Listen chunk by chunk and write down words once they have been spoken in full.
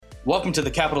Welcome to the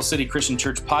Capital City Christian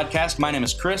Church podcast. My name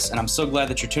is Chris, and I'm so glad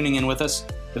that you're tuning in with us.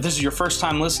 If this is your first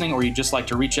time listening or you'd just like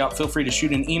to reach out, feel free to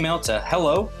shoot an email to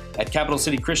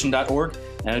hello@capitalcitychristian.org,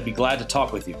 and I'd be glad to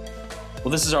talk with you. Well,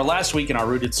 this is our last week in our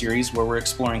Rooted series where we're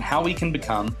exploring how we can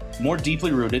become more deeply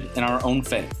rooted in our own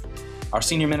faith. Our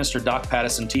senior minister, Doc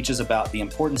Pattison, teaches about the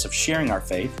importance of sharing our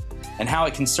faith and how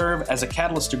it can serve as a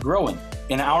catalyst to growing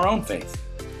in our own faith.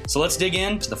 So let's dig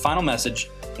into the final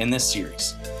message in this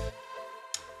series.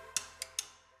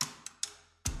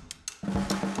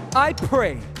 I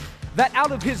pray that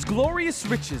out of his glorious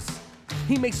riches,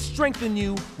 he may strengthen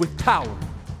you with power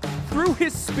through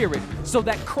his Spirit, so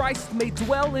that Christ may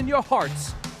dwell in your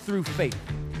hearts through faith.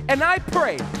 And I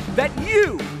pray that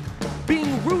you,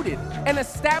 being rooted and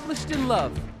established in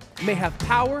love, may have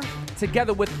power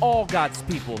together with all God's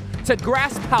people to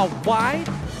grasp how wide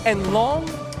and long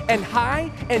and high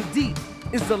and deep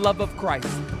is the love of Christ,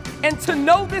 and to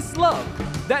know this love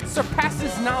that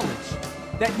surpasses knowledge,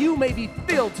 that you may be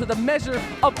filled to the measure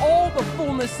of all the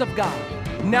fullness of God.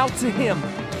 Now to him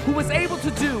who is able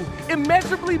to do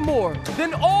immeasurably more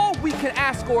than all we can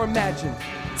ask or imagine,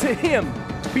 to him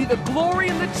be the glory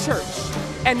in the church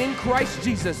and in Christ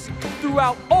Jesus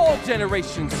throughout all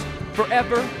generations,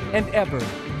 forever and ever.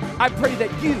 I pray that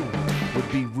you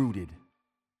would be rooted.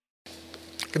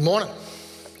 Good morning.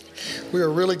 We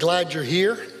are really glad you're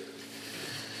here.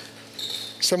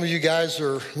 Some of you guys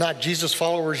are not Jesus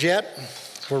followers yet.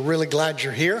 We're really glad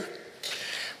you're here.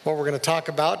 What we're going to talk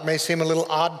about may seem a little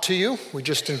odd to you. We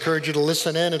just encourage you to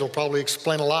listen in. It'll probably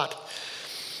explain a lot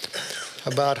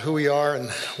about who we are and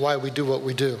why we do what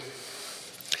we do.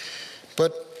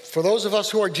 But for those of us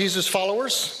who are Jesus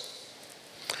followers,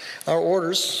 our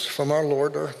orders from our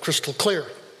Lord are crystal clear.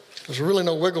 There's really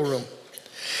no wiggle room.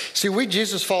 See, we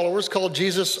Jesus followers call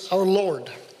Jesus our Lord,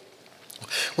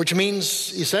 which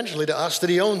means essentially to us that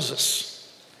he owns us.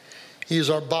 He is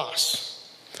our boss.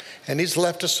 And he's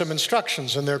left us some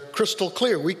instructions, and they're crystal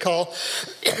clear. We call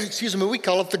it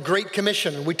the Great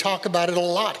Commission. And we talk about it a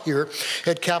lot here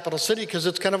at Capital City because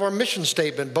it's kind of our mission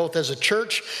statement, both as a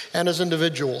church and as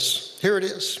individuals. Here it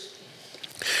is.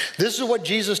 This is what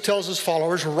Jesus tells his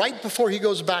followers right before he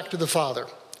goes back to the Father.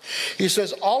 He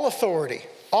says, all authority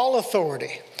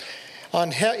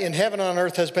in heaven and on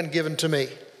earth has been given to me,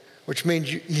 which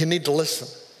means you need to listen.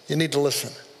 You need to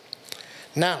listen.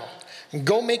 Now,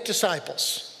 go make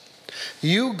disciples.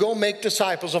 You go make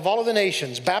disciples of all of the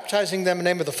nations, baptizing them in the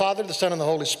name of the Father, the Son, and the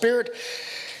Holy Spirit,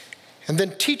 and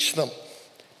then teach them.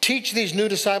 Teach these new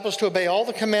disciples to obey all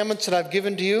the commandments that I've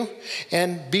given to you,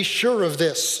 and be sure of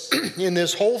this. In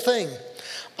this whole thing,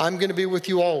 I'm going to be with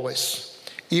you always,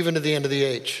 even to the end of the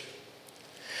age.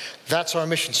 That's our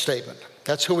mission statement.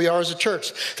 That's who we are as a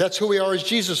church. That's who we are as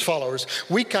Jesus followers.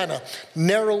 We kind of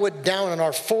narrow it down in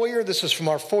our foyer. This is from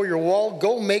our foyer wall.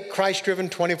 Go make Christ-driven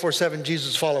 24/7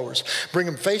 Jesus followers. Bring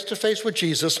them face to face with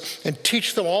Jesus and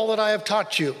teach them all that I have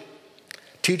taught you.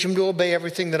 Teach them to obey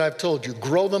everything that I've told you.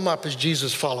 Grow them up as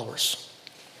Jesus followers.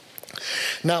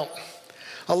 Now,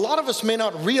 a lot of us may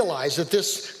not realize that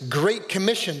this Great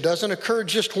Commission doesn't occur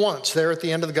just once there at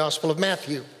the end of the Gospel of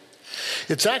Matthew.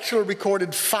 It's actually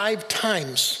recorded 5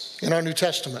 times in our New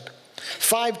Testament.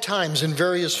 5 times in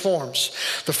various forms.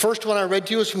 The first one I read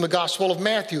to you is from the Gospel of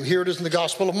Matthew. Here it is in the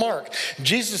Gospel of Mark.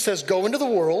 Jesus says, go into the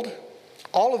world,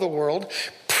 all of the world,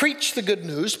 preach the good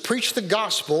news, preach the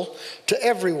gospel to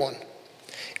everyone.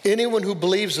 Anyone who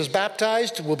believes is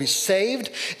baptized will be saved.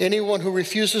 Anyone who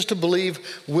refuses to believe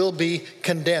will be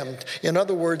condemned. In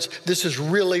other words, this is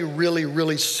really, really,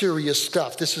 really serious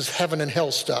stuff. This is heaven and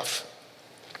hell stuff.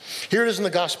 Here it is in the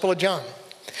Gospel of John.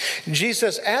 Jesus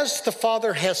says, as the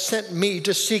Father has sent me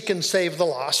to seek and save the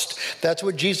lost, that's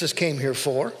what Jesus came here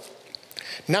for.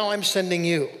 Now I'm sending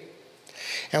you.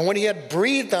 And when he had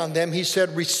breathed on them, he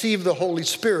said, receive the Holy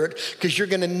Spirit, because you're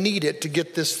going to need it to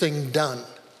get this thing done.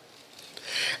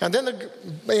 And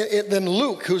then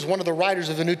Luke, who's one of the writers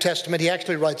of the New Testament, he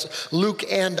actually writes Luke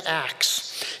and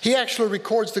Acts. He actually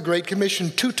records the Great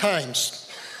Commission 2 times.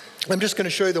 I'm just going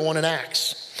to show you the one in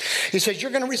Acts. He says,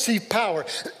 you're going to receive power,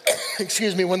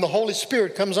 when the Holy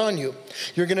Spirit comes on you.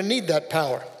 You're going to need that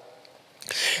power.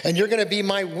 And you're going to be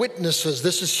my witnesses.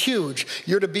 This is huge.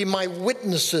 You're to be my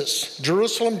witnesses.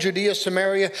 Jerusalem, Judea,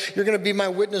 Samaria, you're going to be my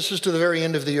witnesses to the very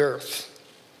end of the earth.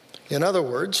 In other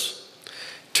words,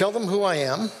 tell them who I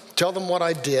am, tell them what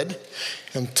I did,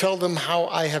 and tell them how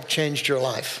I have changed your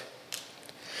life.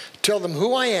 Tell them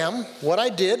who I am, what I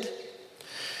did,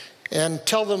 and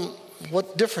tell them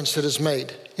what difference it has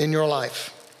made in your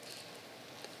life.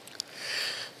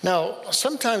 Now,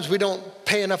 sometimes we don't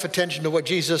pay enough attention to what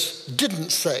Jesus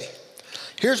didn't say.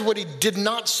 Here's what he did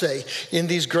not say in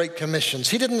these great commissions.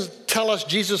 He didn't tell us,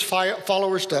 Jesus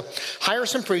followers, to hire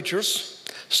some preachers,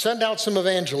 send out some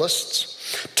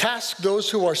evangelists, task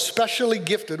those who are specially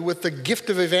gifted with the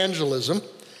gift of evangelism,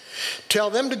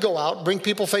 tell them to go out, bring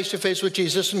people face to face with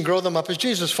Jesus, and grow them up as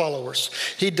Jesus followers.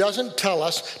 He doesn't tell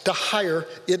us to hire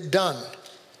it done.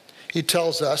 He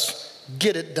tells us,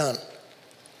 get it done.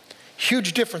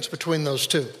 Huge difference between those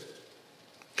two.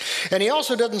 And he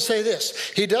also doesn't say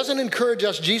this. He doesn't encourage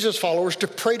us Jesus followers to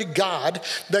pray to God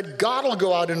that God will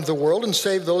go out into the world and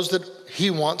save those that he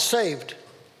wants saved.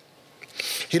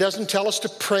 He doesn't tell us to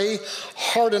pray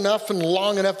hard enough and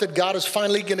long enough that God is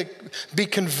finally going to be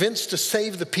convinced to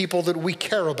save the people that we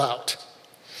care about.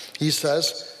 He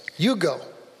says, you go,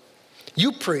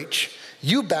 you preach,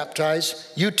 you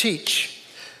baptize, you teach.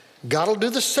 God will do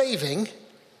the saving,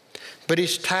 but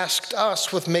he's tasked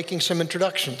us with making some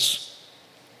introductions.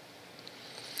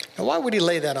 Now, why would he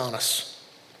lay that on us,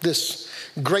 this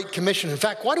Great Commission? In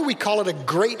fact, why do we call it a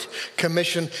Great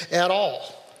Commission at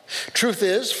all? Truth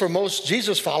is, for most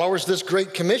Jesus followers, this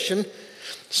Great Commission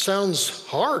sounds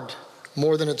hard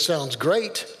more than it sounds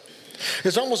great.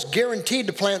 It's almost guaranteed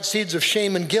to plant seeds of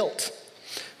shame and guilt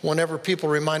whenever people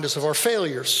remind us of our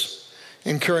failures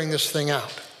in carrying this thing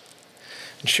out.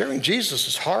 And sharing Jesus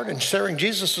is hard, and sharing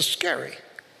Jesus is scary,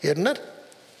 isn't it?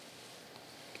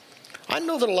 I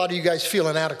know that a lot of you guys feel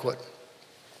inadequate.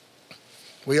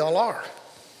 We all are.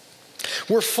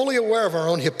 We're fully aware of our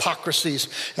own hypocrisies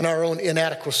and our own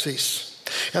inadequacies.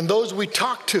 And those we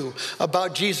talk to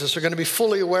about Jesus are going to be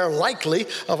fully aware, likely,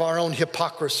 of our own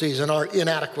hypocrisies and our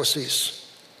inadequacies.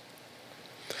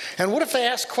 And what if they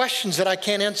ask questions that I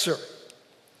can't answer?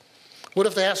 What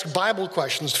if they ask Bible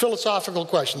questions, philosophical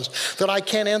questions that I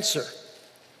can't answer?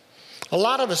 A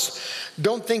lot of us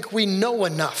don't think we know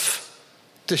enough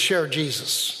to share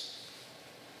Jesus.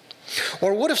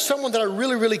 Or what if someone that I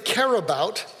really, really care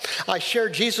about, I share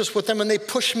Jesus with them and they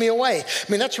push me away? I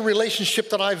mean, that's a relationship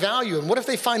that I value. And what if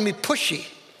they find me pushy?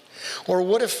 Or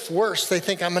what if, worse, they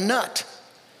think I'm a nut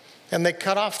and they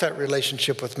cut off that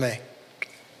relationship with me?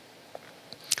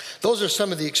 Those are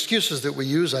some of the excuses that we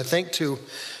use, I think, to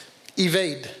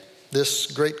evade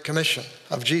this Great Commission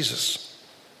of Jesus.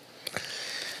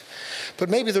 But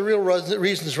maybe the real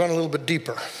reasons run a little bit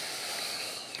deeper.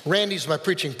 Randy's my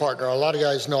preaching partner. A lot of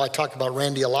guys know I talk about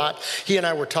Randy a lot. He and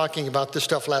I were talking about this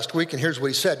stuff last week, and here's what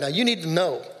he said. Now, you need to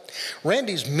know,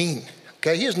 Randy's mean,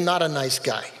 okay? He is not a nice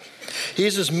guy.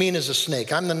 He's as mean as a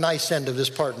snake. I'm the nice end of this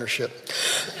partnership.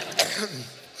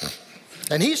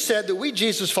 And he said that we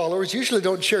Jesus followers usually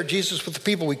don't share Jesus with the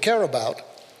people we care about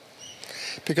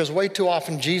because way too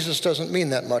often Jesus doesn't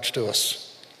mean that much to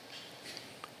us.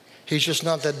 He's just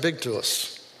not that big to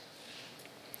us.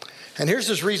 And here's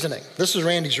his reasoning. This is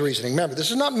Randy's reasoning. Remember,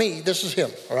 this is not me. This is him,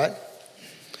 all right?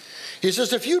 He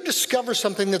says, if you discover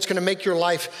something that's going to make your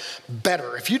life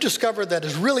better, if you discover that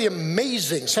is really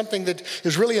amazing, something that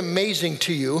is really amazing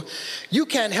to you, you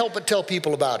can't help but tell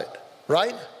people about it,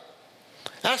 right?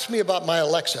 Ask me about my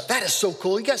Alexa. That is so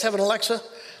cool. You guys have an Alexa?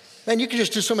 Man, you can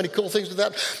just do so many cool things with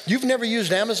that. You've never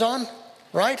used Amazon,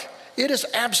 right? It is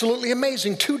absolutely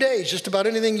amazing. 2 days, just about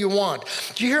anything you want.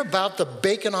 Did you hear about the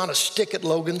bacon on a stick at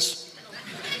Logan's?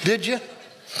 Did you?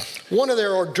 One of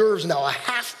their hors d'oeuvres now, a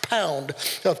half pound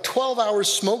of 12-hour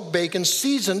smoked bacon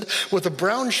seasoned with a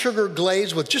brown sugar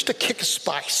glaze with just a kick of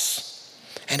spice.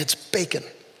 And it's bacon.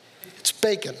 It's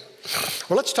bacon.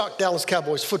 Well, let's talk Dallas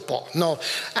Cowboys football. No,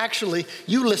 actually,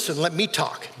 you listen, let me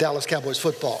talk Dallas Cowboys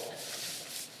football.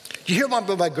 You hear about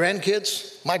my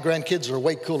grandkids? My grandkids are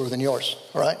way cooler than yours,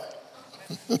 all right?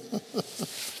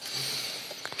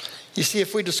 You see,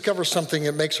 if we discover something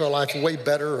that makes our life way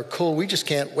better or cool, we just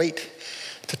can't wait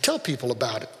to tell people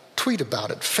about it, tweet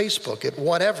about it, Facebook it,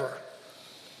 whatever.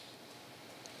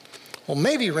 Well,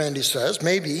 maybe, Randy says,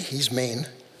 maybe he's mean.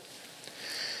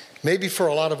 Maybe for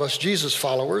a lot of us Jesus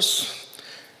followers,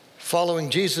 following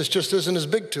Jesus just isn't as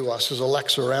big to us as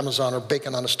Alexa or Amazon or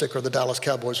bacon on a stick or the Dallas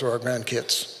Cowboys or our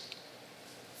grandkids.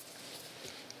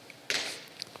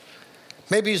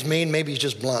 Maybe he's mean, maybe he's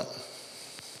just blunt.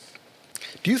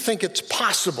 Do you think it's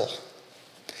possible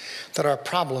that our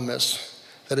problem is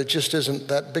that it just isn't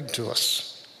that big to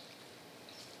us?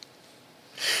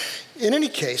 In any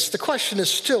case, the question is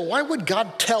still, why would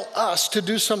God tell us to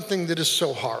do something that is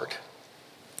so hard?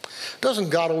 Doesn't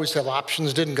God always have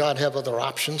options? Didn't God have other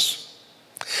options?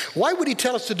 Why would he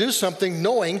tell us to do something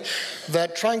knowing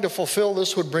that trying to fulfill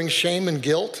this would bring shame and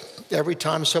guilt every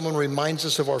time someone reminds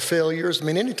us of our failures? I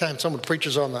mean, anytime someone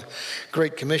preaches on the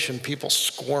Great Commission, people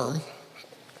squirm.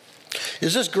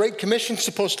 Is this Great Commission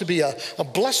supposed to be a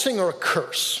blessing or a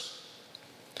curse?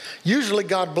 Usually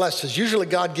God blesses. Usually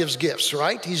God gives gifts,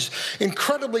 right? He's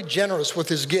incredibly generous with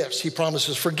his gifts. He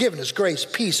promises forgiveness, grace,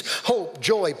 peace, hope,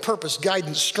 joy, purpose,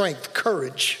 guidance, strength,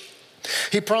 courage.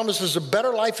 He promises a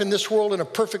better life in this world and a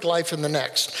perfect life in the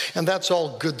next. And that's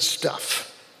all good stuff.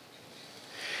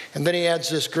 And then he adds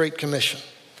this great commission.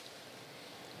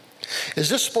 Is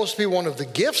this supposed to be one of the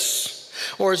gifts?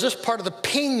 Or is this part of the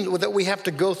pain that we have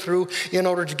to go through in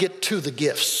order to get to the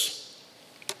gifts?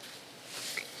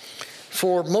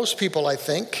 For most people, I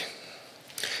think,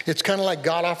 it's kind of like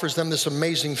God offers them this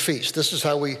amazing feast. This is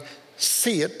how we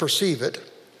see it, perceive it.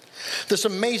 This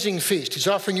amazing feast. He's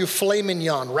offering you filet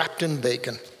mignon wrapped in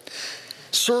bacon,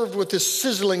 served with this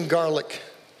sizzling garlic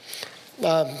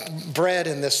bread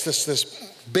and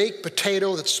this baked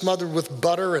potato that's smothered with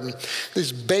butter and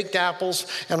these baked apples,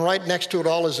 and right next to it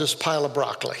all is this pile of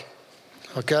broccoli,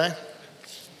 okay?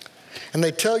 And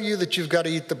they tell you that you've got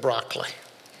to eat the broccoli.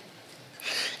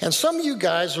 And some of you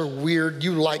guys are weird.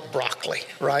 You like broccoli,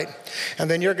 right? And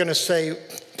then you're going to say,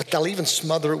 but they'll even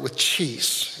smother it with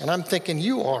cheese. And I'm thinking,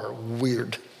 you are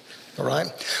weird, all right?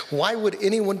 Why would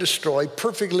anyone destroy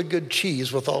perfectly good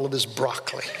cheese with all of this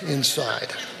broccoli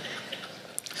inside?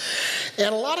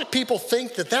 And a lot of people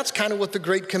think that that's kind of what the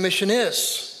Great Commission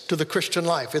is to the Christian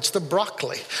life. It's the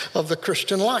broccoli of the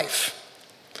Christian life.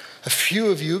 A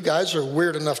few of you guys are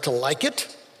weird enough to like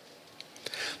it.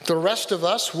 The rest of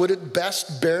us would at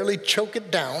best barely choke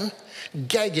it down,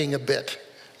 gagging a bit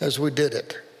as we did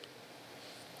it.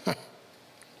 Now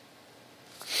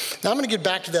I'm going to get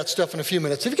back to that stuff in a few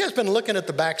minutes. Have you guys been looking at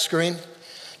the back screen,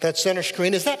 that center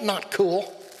screen? Is that not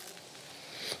cool?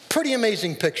 Pretty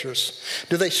amazing pictures.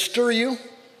 Do they stir you?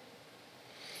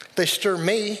 They stir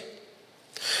me.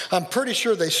 I'm pretty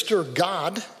sure they stir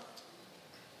God.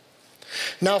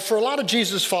 Now, for a lot of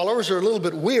Jesus followers, they're a little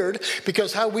bit weird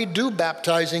because how we do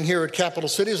baptizing here at Capital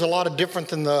City is a lot different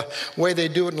than the way they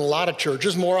do it in a lot of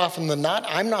churches. More often than not,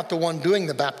 I'm not the one doing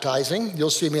the baptizing. You'll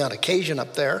see me on occasion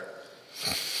up there.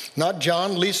 Not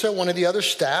John, Lisa, one of the other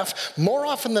staff. More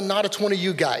often than not, it's one of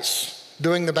you guys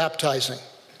doing the baptizing.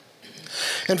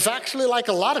 In fact, actually, like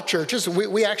a lot of churches,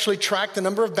 we actually track the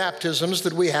number of baptisms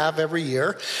that we have every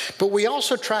year, but we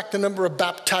also track the number of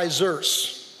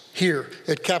baptizers here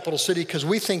at Capital City because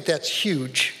we think that's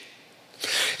huge.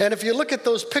 And if you look at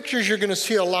those pictures, you're going to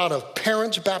see a lot of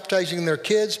parents baptizing their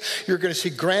kids. You're going to see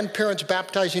grandparents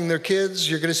baptizing their kids.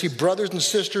 You're going to see brothers and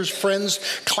sisters, friends,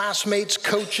 classmates,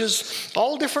 coaches,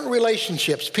 all different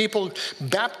relationships, people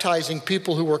baptizing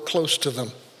people who are close to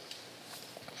them.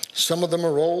 Some of them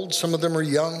are old, some of them are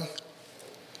young.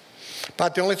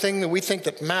 But the only thing that we think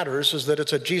that matters is that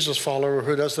it's a Jesus follower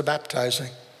who does the baptizing.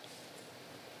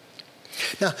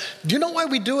 Now, do you know why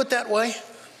we do it that way?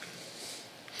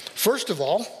 First of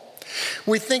all,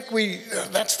 we think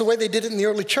that's the way they did it in the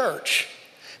early church.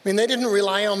 I mean, they didn't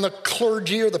rely on the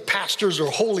clergy or the pastors or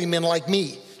holy men like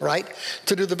me, right,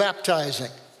 to do the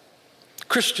baptizing.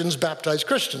 Christians baptize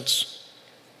Christians.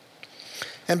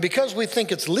 And because we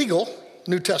think it's legal,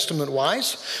 New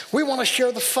Testament-wise, we want to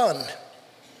share the fun.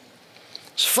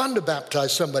 It's fun to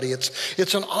baptize somebody.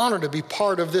 It's an honor to be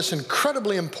part of this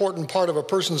incredibly important part of a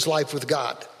person's life with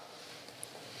God.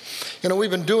 You know,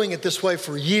 we've been doing it this way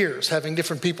for years, having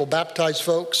different people baptize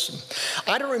folks.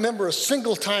 I don't remember a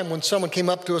single time when someone came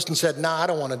up to us and said, "Nah, I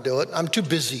don't want to do it. I'm too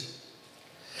busy."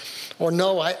 Or,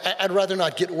 "No, I'd rather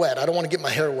not get wet. I don't want to get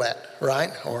my hair wet,"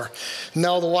 right? Or,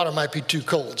 "No, the water might be too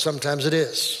cold." Sometimes it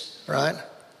is, right?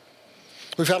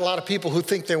 We've had a lot of people who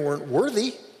think they weren't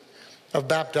worthy of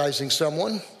baptizing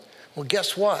someone. Well,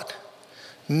 guess what?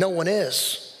 No one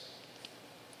is.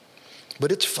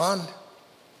 But it's fun.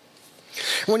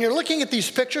 When you're looking at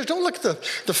these pictures, don't look at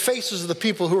the faces of the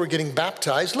people who are getting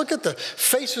baptized. Look at the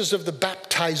faces of the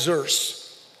baptizers.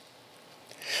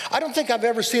 I don't think I've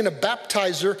ever seen a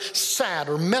baptizer sad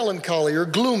or melancholy or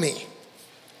gloomy.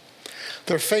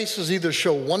 Their faces either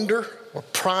show wonder or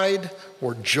pride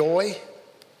or joy.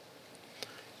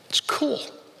 It's cool.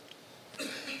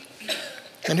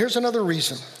 And here's another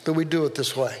reason that we do it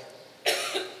this way.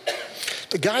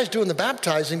 The guys doing the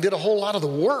baptizing did a whole lot of the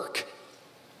work.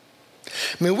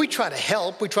 I mean, we try to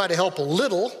help a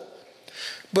little,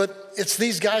 but it's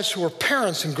these guys who are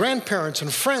parents and grandparents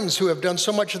and friends who have done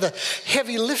so much of the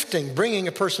heavy lifting, bringing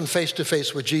a person face to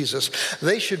face with Jesus.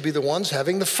 They should be the ones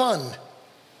having the fun.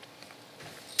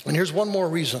 And here's one more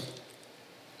reason.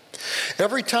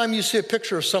 Every time you see a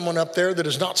picture of someone up there that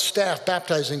is not staff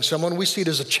baptizing someone, we see it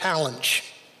as a challenge.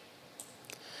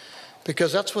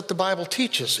 Because that's what the Bible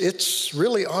teaches. It's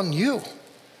really on you.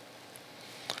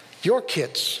 Your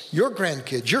kids, your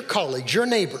grandkids, your colleagues, your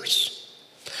neighbors.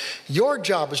 Your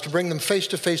job is to bring them face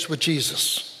to face with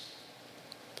Jesus.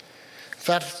 In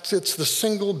fact, it's the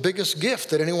single biggest gift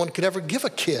that anyone could ever give a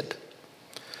kid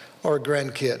or a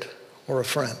grandkid or a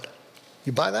friend.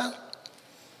 You buy that?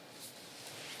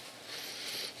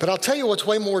 But I'll tell you what's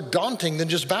way more daunting than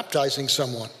just baptizing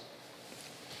someone.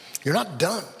 You're not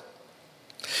done.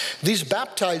 These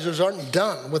baptizers aren't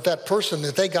done with that person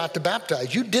that they got to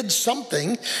baptize. You did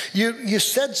something, you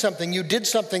said something, you did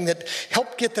something that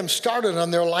helped get them started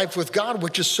on their life with God,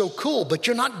 which is so cool, but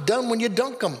you're not done when you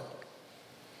dunk them.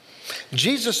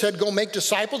 Jesus said, go make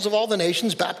disciples of all the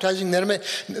nations, baptizing them in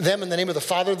the name of the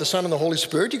Father, the Son, and the Holy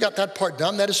Spirit. You got that part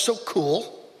done. That is so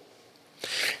cool.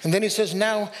 And then he says,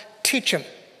 now teach them.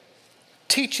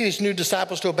 Teach these new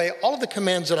disciples to obey all of the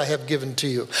commands that I have given to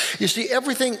you. You see,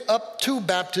 everything up to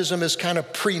baptism is kind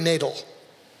of prenatal.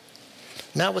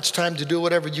 Now it's time to do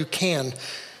whatever you can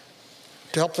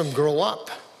to help them grow up,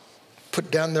 put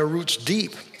down their roots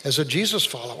deep as a Jesus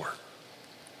follower.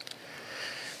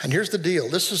 And here's the deal.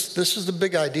 This is the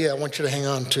big idea I want you to hang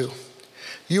on to.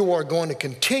 You are going to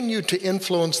continue to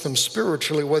influence them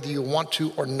spiritually whether you want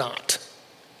to or not.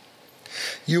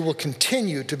 You will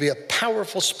continue to be a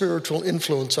powerful spiritual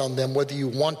influence on them whether you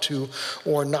want to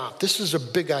or not. This is a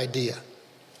big idea.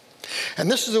 And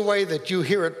this is the way that you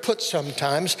hear it put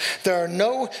sometimes. There are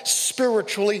no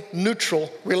spiritually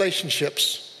neutral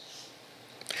relationships.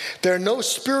 There are no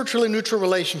spiritually neutral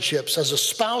relationships. As a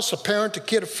spouse, a parent, a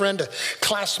kid, a friend, a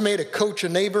classmate, a coach, a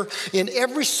neighbor, in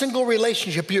every single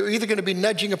relationship, you're either going to be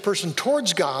nudging a person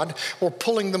towards God or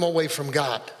pulling them away from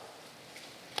God.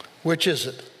 Which is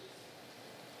it?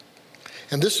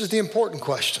 And this is the important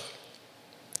question.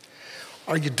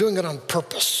 Are you doing it on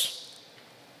purpose?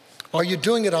 Are you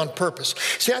doing it on purpose?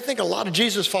 See, I think a lot of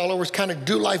Jesus followers kind of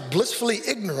do life blissfully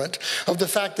ignorant of the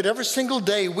fact that every single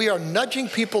day we are nudging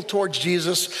people towards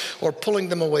Jesus or pulling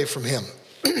them away from him.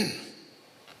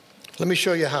 Let me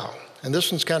show you how. And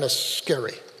this one's kind of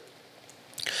scary,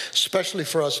 especially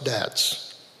for us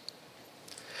dads.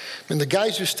 I mean, the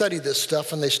guys who study this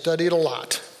stuff, and they study it a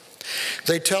lot,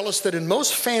 they tell us that in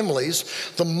most families,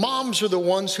 the moms are the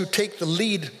ones who take the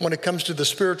lead when it comes to the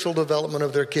spiritual development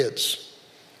of their kids.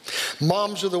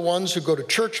 Moms are the ones who go to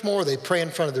church more, they pray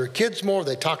in front of their kids more,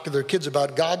 they talk to their kids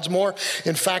about God's more.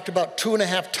 In fact, about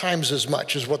 2.5 times as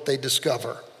much is what they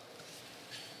discover.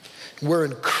 We're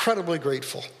incredibly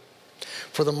grateful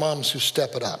for the moms who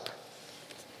step it up.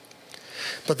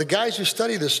 But the guys who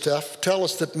study this stuff tell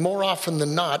us that more often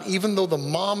than not, even though the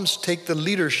moms take the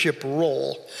leadership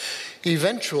role,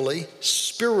 eventually,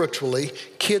 spiritually,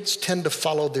 kids tend to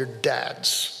follow their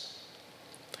dads.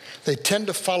 They tend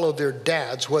to follow their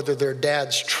dads, whether their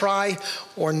dads try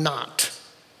or not.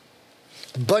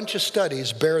 A bunch of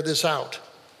studies bear this out.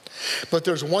 But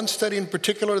there's one study in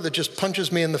particular that just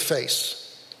punches me in the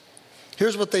face.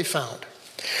 Here's what they found.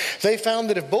 They found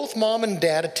that if both mom and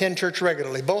dad attend church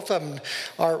regularly, both of them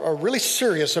are really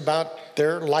serious about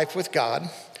their life with God,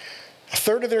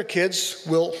 1/3 of their kids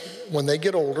will, when they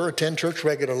get older, attend church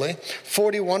regularly.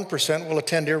 41% will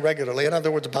attend irregularly. In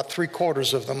other words, about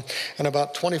 3/4 of them. And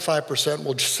about 25%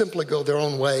 will just simply go their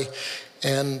own way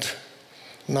and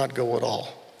not go at all.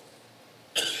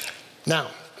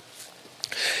 Now,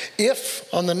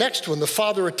 if on the next one, the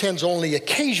father attends only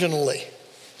occasionally,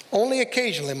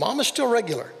 mom is still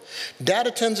regular, dad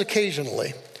attends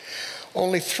occasionally,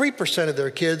 only 3% of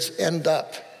their kids end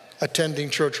up attending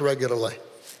church regularly.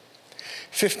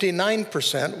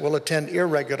 59% will attend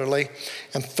irregularly,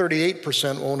 and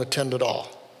 38% won't attend at all.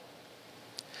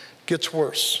 Gets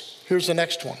worse. Here's the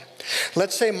next one.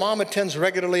 Let's say mom attends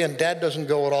regularly and dad doesn't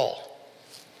go at all.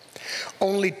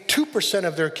 Only 2%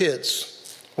 of their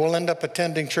kids will end up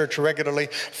attending church regularly,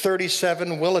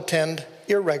 37% will attend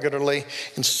irregularly,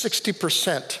 and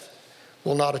 60%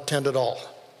 will not attend at all.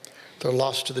 They're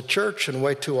lost to the church, and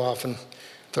way too often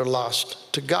they're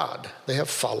lost to God. They have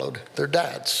followed their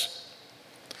dads.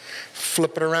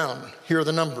 Flip it around. Here are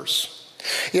the numbers.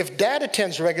 If dad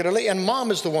attends regularly and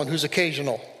mom is the one who's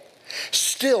occasional,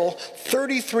 still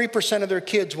 33% of their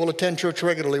kids will attend church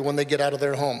regularly when they get out of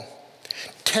their home.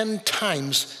 10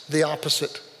 times the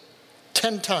opposite.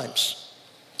 10 times.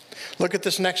 Look at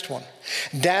this next one.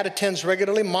 Dad attends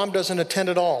regularly, mom doesn't attend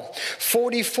at all.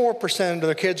 44% of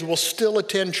their kids will still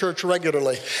attend church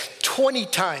regularly. 20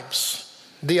 times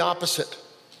the opposite.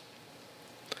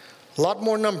 A lot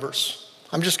more numbers.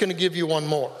 I'm just going to give you one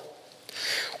more.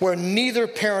 Where neither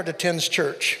parent attends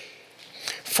church,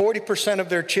 40% of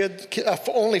their kids,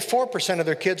 only 4% of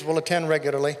their kids will attend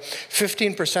regularly,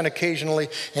 15% occasionally,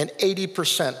 and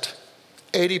 80%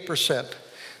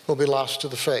 will be lost to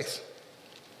the faith.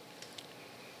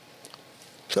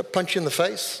 Does that punch you in the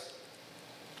face?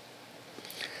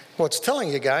 What it's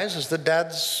telling you guys is that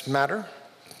dads matter,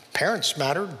 Parents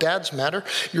matter, dads matter.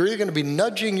 You're either going to be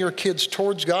nudging your kids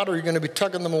towards God or you're going to be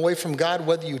tugging them away from God,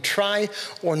 whether you try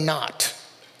or not.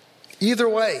 Either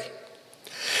way.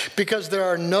 Because there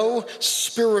are no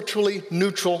spiritually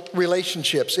neutral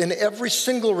relationships. In every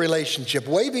single relationship,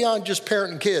 way beyond just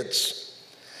parent and kids,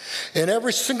 in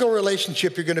every single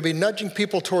relationship, you're going to be nudging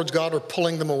people towards God or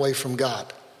pulling them away from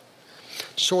God.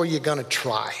 So are you going to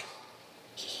try?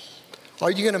 Are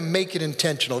you going to make it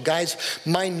intentional? Guys,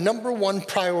 my number one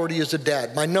priority as a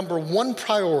dad, my number one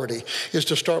priority is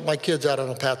to start my kids out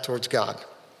on a path towards God.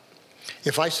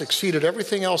 If I succeed at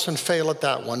everything else and fail at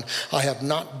that one, I have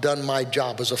not done my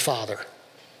job as a father.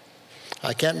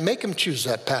 I can't make him choose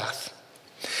that path.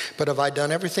 But have I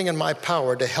done everything in my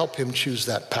power to help him choose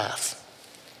that path?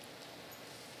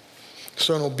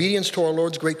 So in obedience to our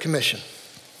Lord's Great Commission,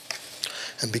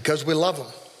 and because we love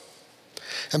them,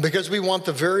 and because we want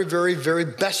the very, very, very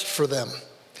best for them,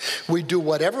 we do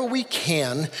whatever we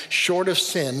can, short of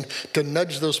sin, to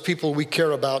nudge those people we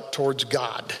care about towards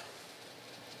God.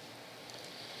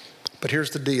 But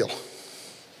here's the deal.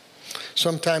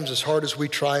 Sometimes as hard as we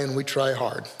try, and we try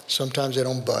hard, sometimes they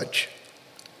don't budge.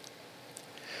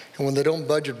 And when they don't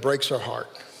budge, it breaks our heart.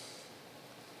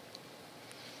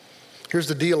 Here's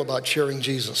the deal about sharing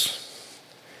Jesus.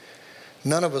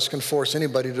 None of us can force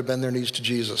anybody to bend their knees to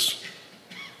Jesus.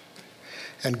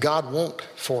 And God won't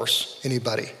force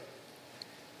anybody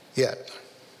yet.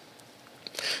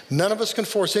 None of us can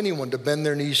force anyone to bend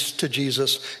their knees to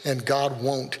Jesus, and God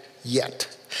won't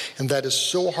yet. And that is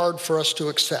so hard for us to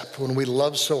accept when we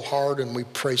love so hard and we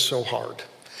pray so hard.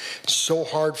 It's so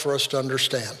hard for us to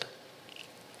understand.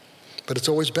 But it's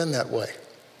always been that way.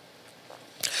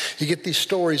 You get these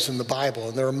stories in the Bible,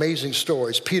 and they're amazing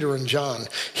stories. Peter and John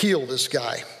heal this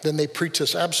guy. Then they preach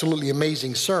this absolutely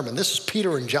amazing sermon. This is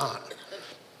Peter and John.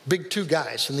 Big two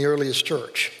guys in the earliest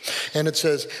church. And it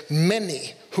says,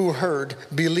 many who heard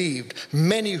believed.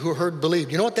 Many who heard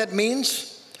believed. You know what that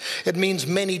means? It means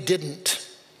many didn't.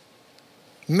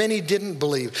 Many didn't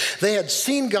believe. They had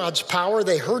seen God's power.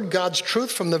 They heard God's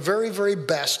truth from the very, very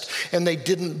best, and they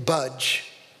didn't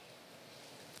budge.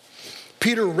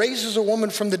 Peter raises a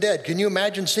woman from the dead. Can you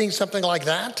imagine seeing something like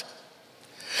that?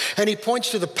 And he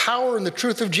points to the power and the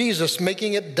truth of Jesus,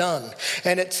 making it done.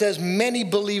 And it says many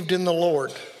believed in the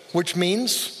Lord, which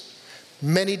means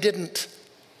many didn't.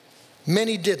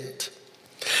 Many didn't.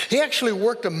 He actually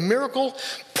worked a miracle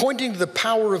pointing to the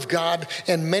power of God,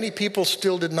 and many people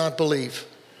still did not believe.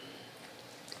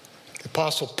 The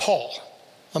Apostle Paul,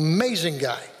 amazing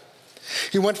guy.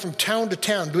 He went from town to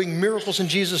town doing miracles in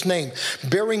Jesus' name,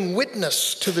 bearing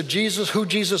witness to who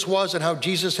Jesus was and how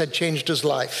Jesus had changed his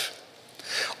life.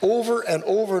 Over and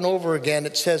over and over again,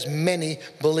 it says many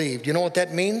believed. You know what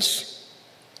that means?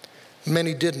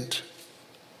 Many didn't.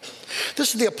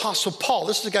 This is the Apostle Paul.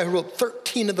 This is the guy who wrote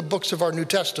 13 of the books of our New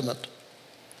Testament.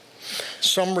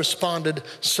 Some responded,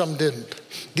 some didn't.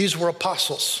 These were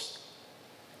apostles.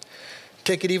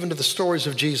 Take it even to the stories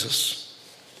of Jesus,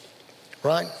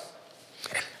 right?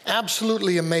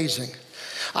 Absolutely amazing.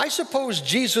 I suppose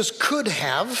Jesus could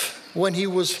have, when he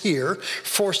was here,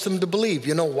 forced them to believe.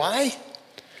 You know why?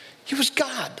 He was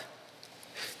God.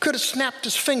 Could have snapped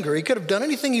his finger. He could have done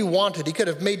anything he wanted. He could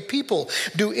have made people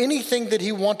do anything that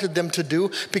he wanted them to do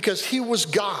because he was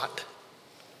God.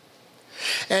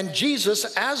 And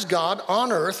Jesus, as God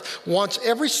on earth, wants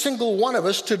every single one of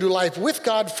us to do life with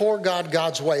God, for God,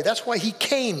 God's way. That's why he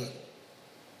came.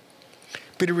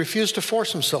 But he refused to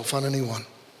force himself on anyone.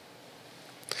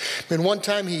 And one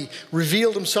time he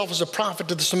revealed himself as a prophet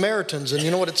to the Samaritans, and you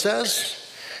know what it says?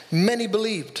 Many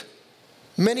believed.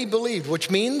 Many believed, which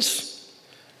means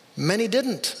many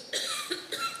didn't.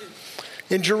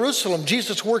 In Jerusalem,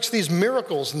 Jesus works these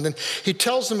miracles, and then he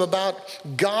tells them about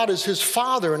God as his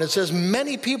Father, and it says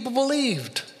many people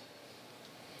believed.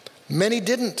 Many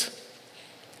didn't.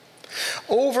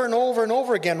 Over and over and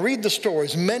over again, read the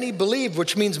stories. Many believed,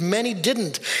 which means many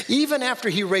didn't. Even after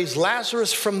he raised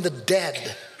Lazarus from the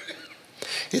dead,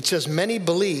 it says many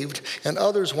believed, and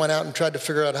others went out and tried to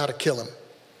figure out how to kill him.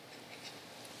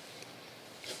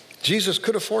 Jesus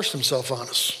could have forced himself on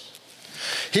us.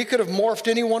 He could have morphed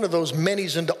any one of those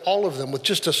manys into all of them with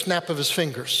just a snap of his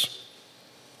fingers.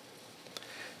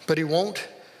 But he won't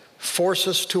force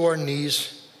us to our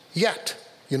knees yet.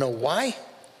 You know why?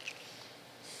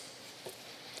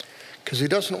 Because he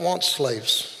doesn't want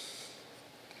slaves.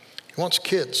 He wants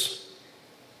kids.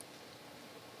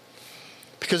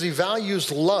 Because he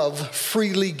values love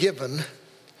freely given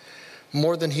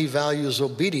more than he values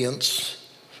obedience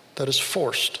that is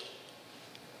forced.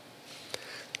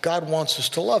 God wants us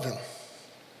to love him.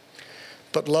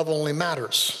 But love only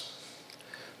matters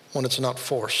when it's not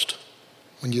forced,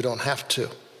 when you don't have to.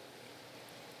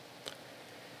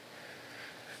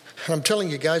 And I'm telling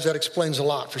you guys, that explains a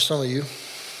lot for some of you.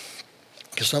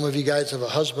 Because some of you guys have a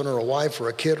husband or a wife or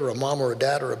a kid or a mom or a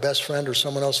dad or a best friend or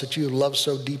someone else that you love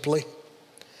so deeply.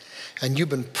 And you've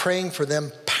been praying for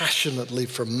them passionately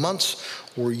for months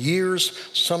or years,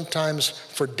 sometimes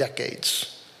for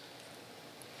decades.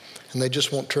 And they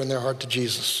just won't turn their heart to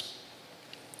Jesus.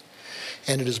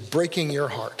 And it is breaking your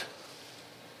heart.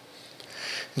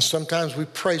 And sometimes we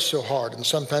pray so hard, and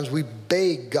sometimes we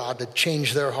beg God to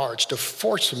change their hearts, to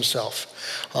force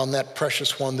himself on that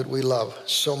precious one that we love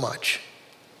so much.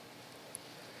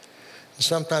 And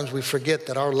sometimes we forget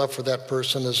that our love for that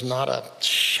person is not a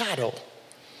shadow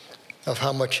of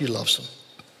how much he loves them.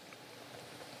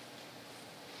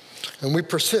 And we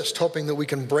persist, hoping that we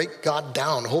can break God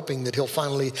down, hoping that he'll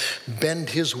finally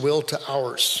bend his will to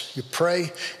ours. You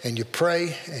pray, and you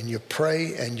pray, and you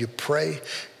pray, and you pray.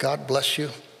 God bless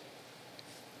you.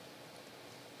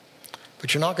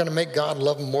 But you're not going to make God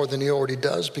love them more than he already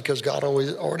does, because God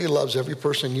already loves every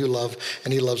person you love,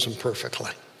 and he loves them perfectly.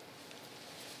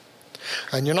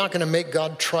 And you're not going to make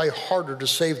God try harder to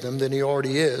save them than he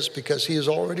already is, because he is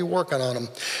already working on them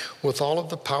with all of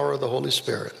the power of the Holy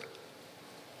Spirit.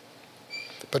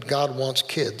 But God wants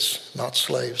kids, not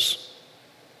slaves.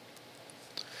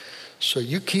 So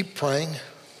you keep praying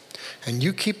and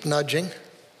you keep nudging.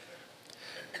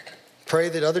 Pray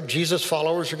that other Jesus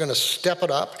followers are going to step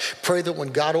it up. Pray that when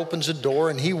God opens a door,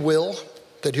 and he will,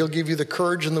 that he'll give you the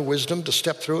courage and the wisdom to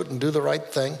step through it and do the right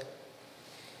thing.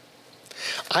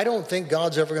 I don't think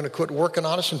God's ever going to quit working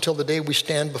on us until the day we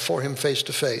stand before him face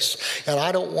to face. And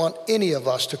I don't want any of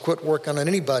us to quit working on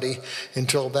anybody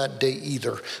until that day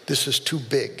either. This is too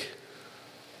big.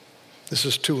 This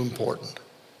is too important.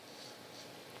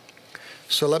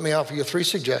 So let me offer you 3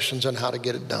 suggestions on how to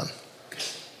get it done.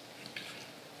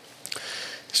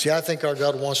 See, I think our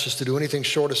God wants us to do anything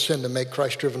short of sin to make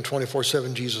Christ-driven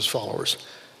 24/7 Jesus followers.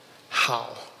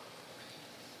 How?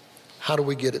 How do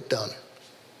we get it done?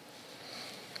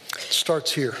 It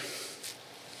starts here.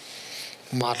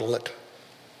 Model it.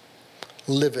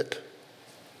 Live it.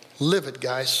 Live it,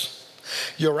 guys.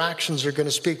 Your actions are going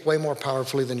to speak way more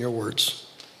powerfully than your words.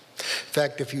 In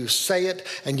fact, if you say it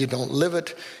and you don't live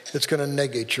it, it's going to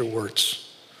negate your words.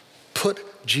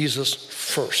 Put Jesus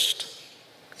first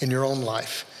in your own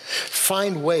life.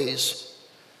 Find ways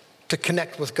to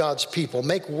connect with God's people.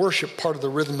 Make worship part of the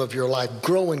rhythm of your life.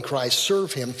 Grow in Christ.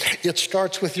 Serve him. It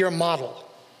starts with your model.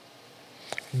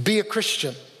 Be a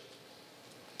Christian.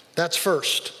 That's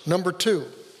first. Number 2,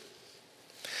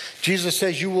 Jesus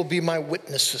says, you will be my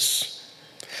witnesses.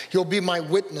 You'll be my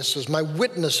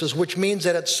witnesses, which means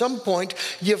that at some point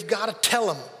you've got to tell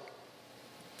them.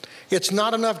 It's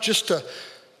not enough just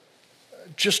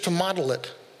to model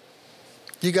it.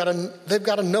 They've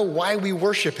got to know why we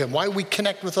worship him, why we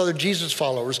connect with other Jesus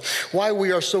followers, why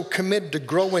we are so committed to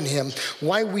grow in him,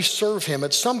 why we serve him.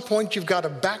 At some point, you've got to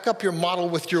back up your model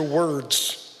with your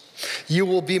words. You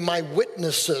will be my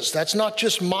witnesses. That's not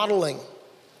just modeling.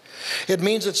 It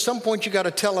means at some point you got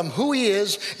to tell him who he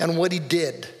is and what he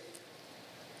did.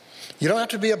 You don't have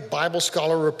to be a Bible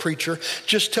scholar or a preacher.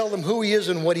 Just tell them who he is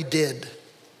and what he did.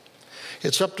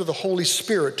 It's up to the Holy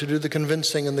Spirit to do the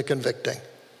convincing and the convicting.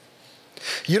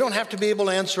 You don't have to be able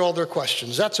to answer all their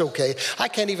questions. That's okay. I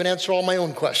can't even answer all my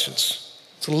own questions.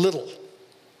 It's a little.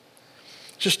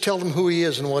 Just tell them who he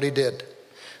is and what he did.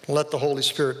 And let the Holy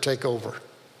Spirit take over.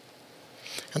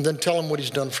 And then tell him what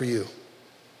he's done for you.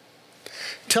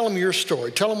 Tell him your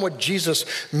story. Tell him what Jesus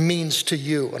means to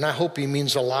you. And I hope he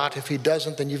means a lot. If he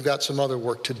doesn't, then you've got some other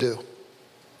work to do.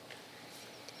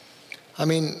 I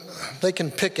mean, they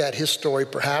can pick at his story,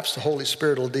 perhaps. The Holy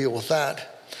Spirit will deal with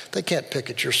that. They can't pick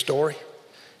at your story.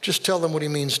 Just tell them what he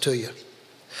means to you.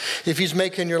 If he's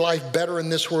making your life better in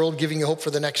this world, giving you hope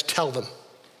for the next, tell them.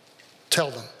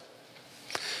 Tell them.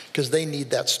 Because they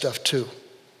need that stuff too.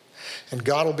 And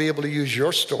God will be able to use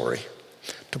your story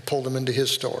to pull them into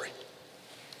his story.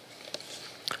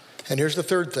 And here's the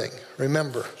third thing.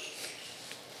 Remember,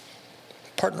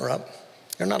 partner up.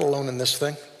 You're not alone in this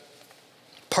thing.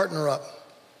 Partner up.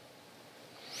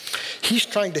 He's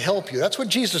trying to help you. That's what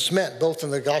Jesus meant, both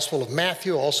in the Gospel of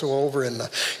Matthew, also over in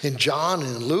John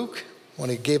and in Luke. When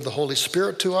he gave the Holy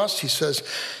Spirit to us, he says,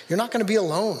 you're not going to be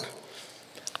alone.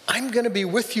 I'm going to be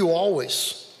with you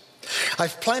always.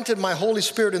 I've planted my Holy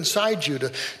Spirit inside you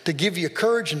to give you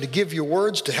courage and to give you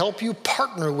words to help you.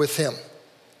 Partner with him.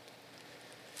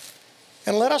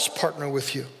 And let us partner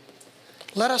with you.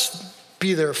 Let us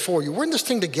be there for you. We're in this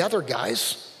thing together,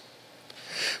 guys.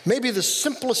 Maybe the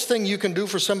simplest thing you can do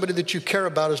for somebody that you care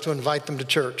about is to invite them to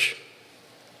church.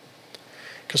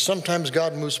 Because sometimes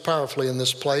God moves powerfully in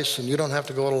this place and you don't have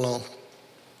to go it alone.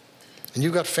 And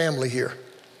you've got family here.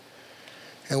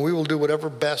 And we will do whatever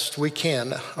best we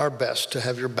can, our best, to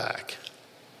have your back.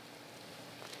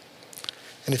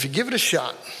 And if you give it a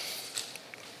shot,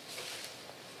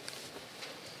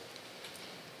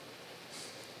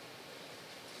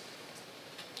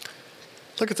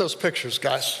 look at those pictures,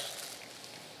 guys.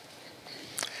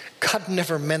 God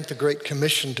never meant the Great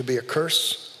Commission to be a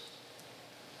curse.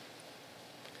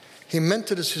 He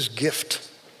meant it as his gift.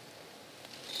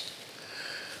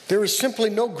 There is simply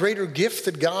no greater gift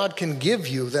that God can give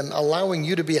you than allowing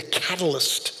you to be a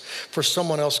catalyst for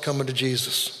someone else coming to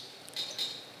Jesus.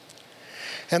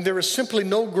 And there is simply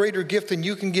no greater gift than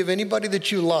you can give anybody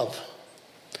that you love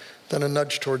than a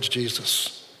nudge towards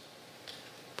Jesus.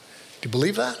 Do you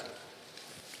believe that?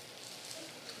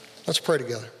 Let's pray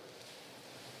together.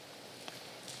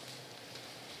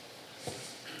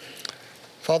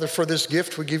 Father, for this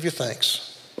gift, we give you thanks.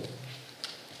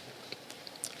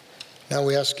 Now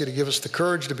we ask you to give us the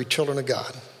courage to be children of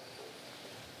God,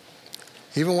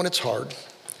 even when it's hard,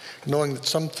 knowing that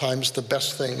sometimes the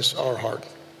best things are hard.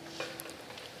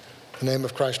 In the name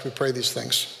of Christ, we pray these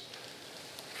things.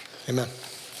 Amen.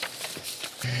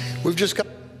 We've just got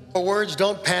more words.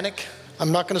 Don't panic.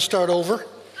 I'm not going to start over.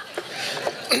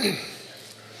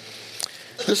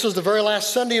 This is the very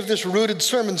last Sunday of this Rooted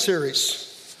sermon series.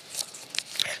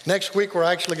 Next week, we're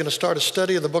actually going to start a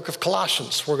study of the book of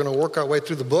Colossians. We're going to work our way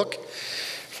through the book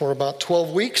for about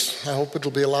 12 weeks. I hope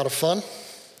it'll be a lot of fun.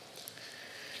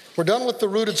 We're done with the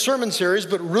Rooted sermon series,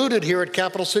 but Rooted here at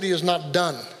Capital City is not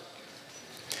done.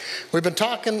 We've been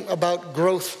talking about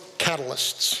growth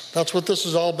catalysts. That's what this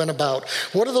has all been about.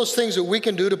 What are those things that we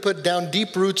can do to put down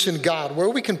deep roots in God, where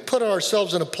we can put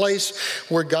ourselves in a place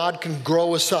where God can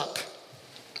grow us up?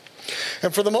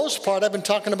 And for the most part, I've been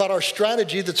talking about our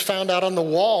strategy that's found out on the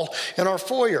wall in our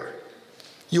foyer.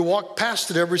 You walk past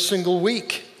it every single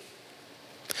week.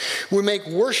 We make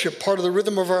worship part of the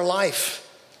rhythm of our life.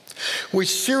 We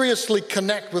seriously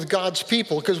connect with God's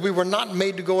people because we were not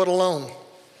made to go it alone.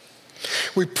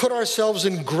 We put ourselves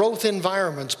in growth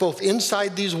environments, both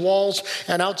inside these walls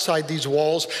and outside these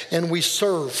walls, and we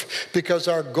serve because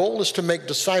our goal is to make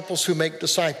disciples who make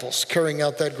disciples, carrying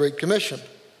out that Great Commission.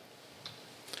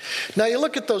 Now you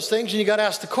look at those things and you got to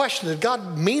ask the question, did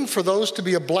God mean for those to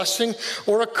be a blessing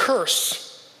or a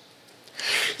curse?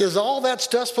 Is all that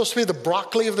stuff supposed to be the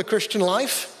broccoli of the Christian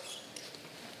life?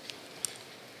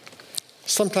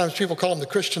 Sometimes people call them the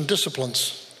Christian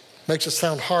disciplines. Makes it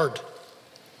sound hard.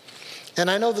 And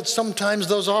I know that sometimes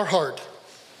those are hard.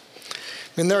 I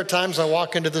mean, there are times I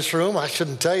walk into this room, I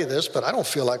shouldn't tell you this, but I don't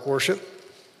feel like worship.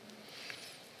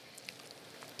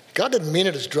 God didn't mean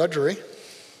it as drudgery.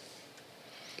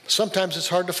 Sometimes it's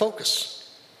hard to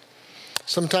focus.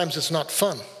 Sometimes it's not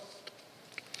fun.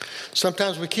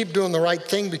 Sometimes we keep doing the right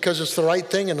thing because it's the right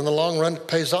thing, and in the long run, it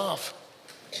pays off.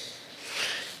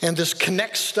 And this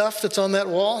connect stuff that's on that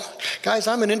wall, guys,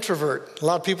 I'm an introvert. A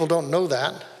lot of people don't know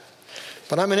that,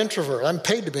 but I'm an introvert. I'm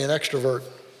paid to be an extrovert.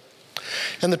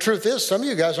 And the truth is, some of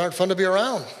you guys aren't fun to be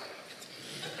around.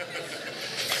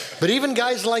 But even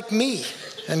guys like me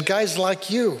and guys like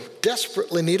you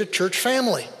desperately need a church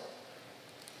family.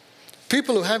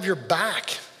 People who have your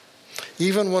back,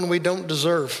 even when we don't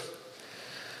deserve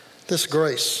this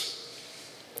grace.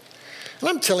 And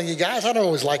I'm telling you guys, I don't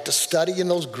always like to study in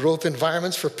those growth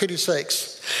environments, for pity's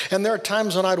sakes. And there are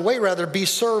times when I'd way rather be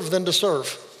served than to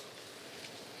serve.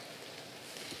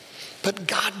 But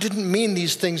God didn't mean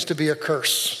these things to be a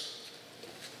curse.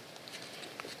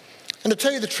 And to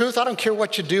tell you the truth, I don't care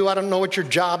what you do. I don't know what your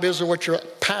job is or what your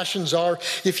passions are.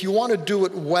 If you want to do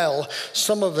it well,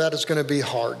 some of that is going to be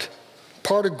hard.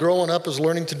 Part of growing up is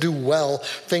learning to do well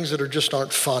things that just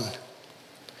aren't fun,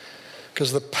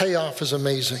 because the payoff is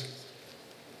amazing.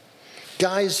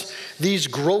 Guys, these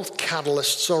growth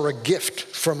catalysts are a gift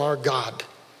from our God.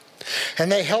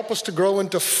 And they help us to grow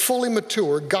into fully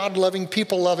mature, God-loving,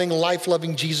 people-loving,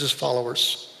 life-loving Jesus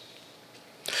followers.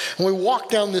 And we walk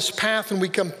down this path and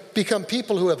we become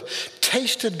people who have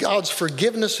tasted God's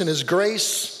forgiveness and his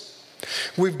grace.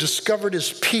 We've discovered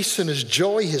his peace and his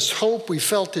joy, his hope. We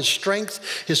felt his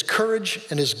strength, his courage,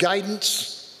 and his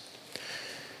guidance.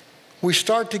 We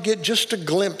start to get just a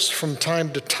glimpse from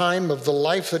time to time of the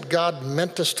life that God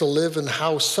meant us to live and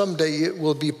how someday it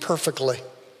will be perfectly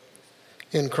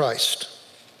in Christ.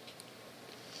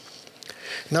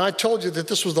 Now, I told you that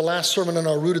this was the last sermon in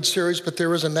our Rooted series, but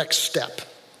there is a next step.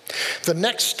 The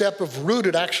next step of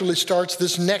Rooted actually starts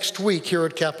this next week here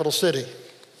at Capital City.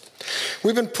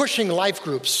 We've been pushing life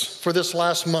groups for this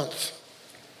last month.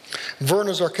 Vern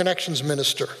is our connections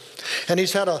minister. And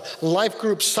he's had a life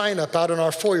group sign up out in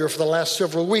our foyer for the last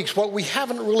several weeks. What we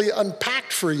haven't really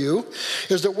unpacked for you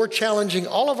is that we're challenging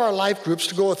all of our life groups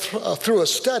to go through a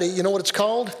study. You know what it's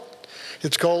called?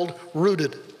 It's called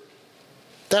Rooted.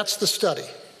 That's the study.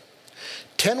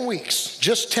 10 weeks,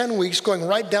 just 10 weeks, going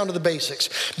right down to the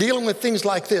basics, dealing with things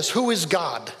like this. Who is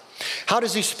God? How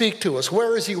does he speak to us?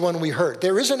 Where is he when we hurt?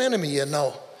 There is an enemy, you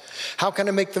know. How can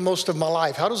I make the most of my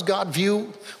life? How does God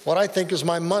view what I think is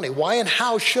my money? Why and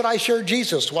how should I share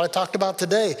Jesus? What I talked about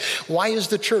today. Why is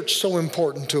the church so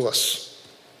important to us?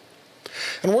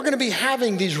 And we're going to be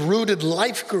having these Rooted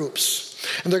life groups.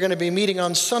 And they're going to be meeting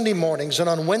on Sunday mornings and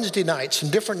on Wednesday nights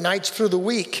and different nights through the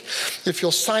week. If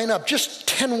you'll sign up, just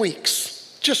 10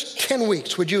 weeks. Just 10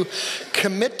 weeks. Would you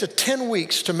commit to 10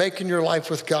 weeks to making your life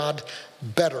with God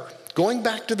better? Going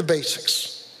back to the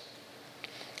basics.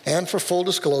 And for full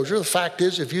disclosure, the fact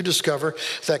is, if you discover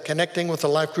that connecting with a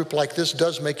life group like this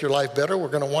does make your life better, we're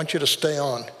going to want you to stay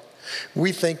on.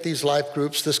 We think these life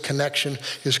groups, this connection,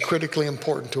 is critically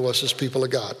important to us as people of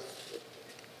God.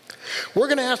 We're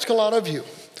going to ask a lot of you.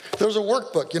 There's a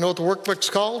workbook. You know what the workbook's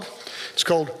called? It's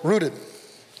called Rooted,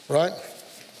 right?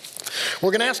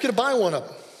 We're going to ask you to buy one of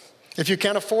them. If you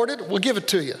can't afford it, we'll give it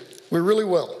to you. We really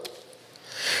will.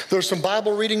 There's some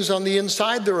Bible readings on the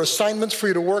inside. There are assignments for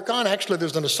you to work on. Actually,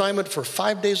 there's an assignment for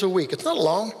 5 days a week. It's not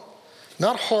long,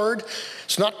 not hard,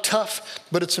 it's not tough,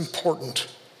 but it's important.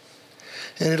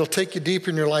 And it'll take you deep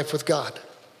in your life with God.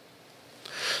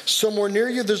 Somewhere near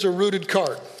you, there's a Rooted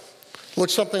card.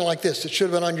 Looks something like this. It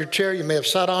should have been on your chair. You may have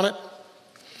sat on it.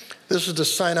 This is to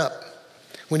sign up.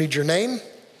 We need your name,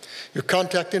 your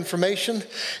contact information,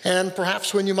 and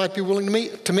perhaps when you might be willing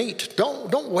to meet.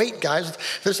 Don't wait, guys.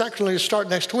 This actually going to start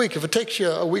next week. If it takes you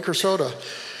a week or so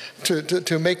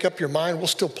to make up your mind, we'll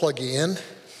still plug you in.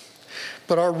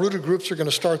 But our Rooted groups are going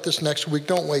to start this next week.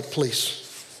 Don't wait, please.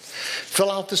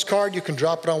 Fill out this card. You can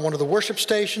drop it on one of the worship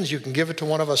stations. You can give it to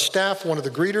one of us staff, one of the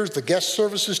greeters, the guest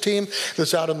services team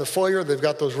that's out in the foyer. They've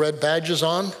got those red badges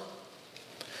on.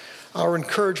 Our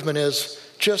encouragement is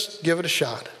just give it a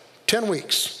shot. 10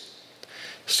 weeks.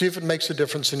 See if it makes a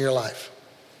difference in your life.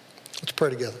 Let's pray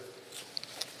together.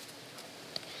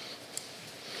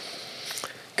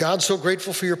 God, so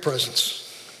grateful for your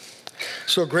presence.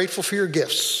 So grateful for your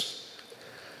gifts.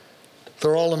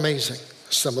 They're all amazing.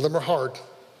 Some of them are hard,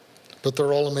 but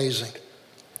they're all amazing.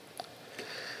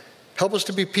 Help us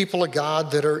to be people of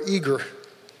God that are eager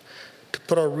to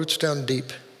put our roots down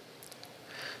deep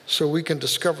so we can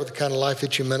discover the kind of life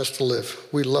that you meant us to live.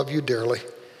 We love you dearly.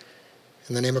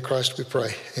 In the name of Christ we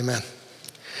pray. Amen.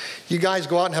 You guys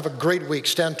go out and have a great week.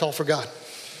 Stand tall for God.